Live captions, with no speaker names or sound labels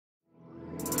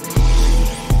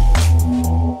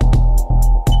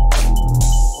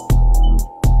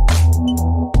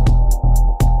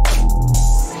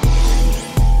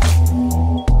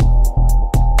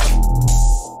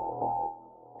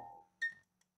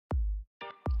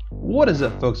What is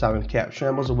up, folks? I'm Cap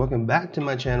Shambles and welcome back to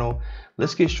my channel.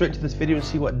 Let's get straight to this video and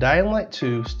see what Dying Light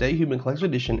 2 Stay Human Collector's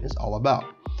Edition is all about.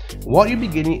 What you'll be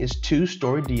getting is 2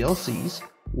 story DLCs,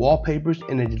 wallpapers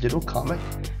in a digital comic,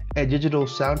 a digital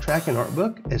soundtrack and art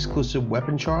book, exclusive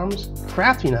weapon charms,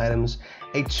 crafting items,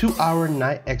 a 2-hour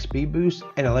night XP boost,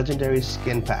 and a legendary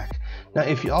skin pack. Now,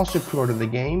 if you also pre-order the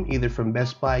game, either from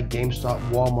Best Buy, GameStop,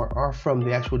 Walmart, or from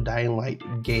the actual Dying Light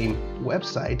game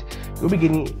website, you'll be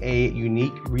getting a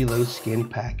unique reload skin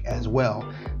pack as well.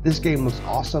 This game looks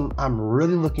awesome. I'm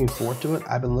really looking forward to it.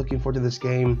 I've been looking forward to this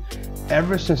game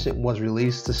ever since it was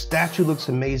released. The statue looks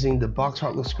amazing. The box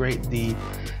art looks great. The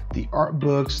art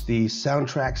books, the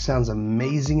soundtrack sounds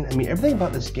amazing. I mean, everything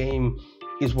about this game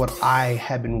is what I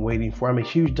have been waiting for. I'm a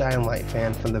huge Dying Light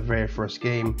fan from the very first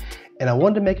game, and I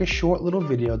wanted to make a short little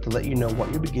video to let you know what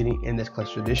you'll be getting in this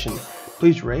collector's edition.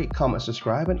 Please rate, comment,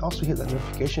 subscribe, and also hit that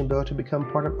notification bell to become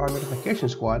part of our notification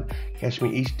squad. Catch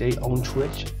me each day on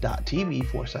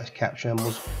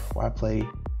twitch.tv/CapShambles, where I play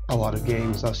a lot of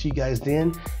games. I'll see you guys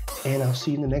then, and I'll see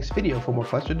you in the next video for more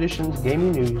collector's editions,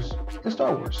 gaming news, and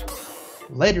Star Wars.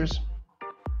 Laters.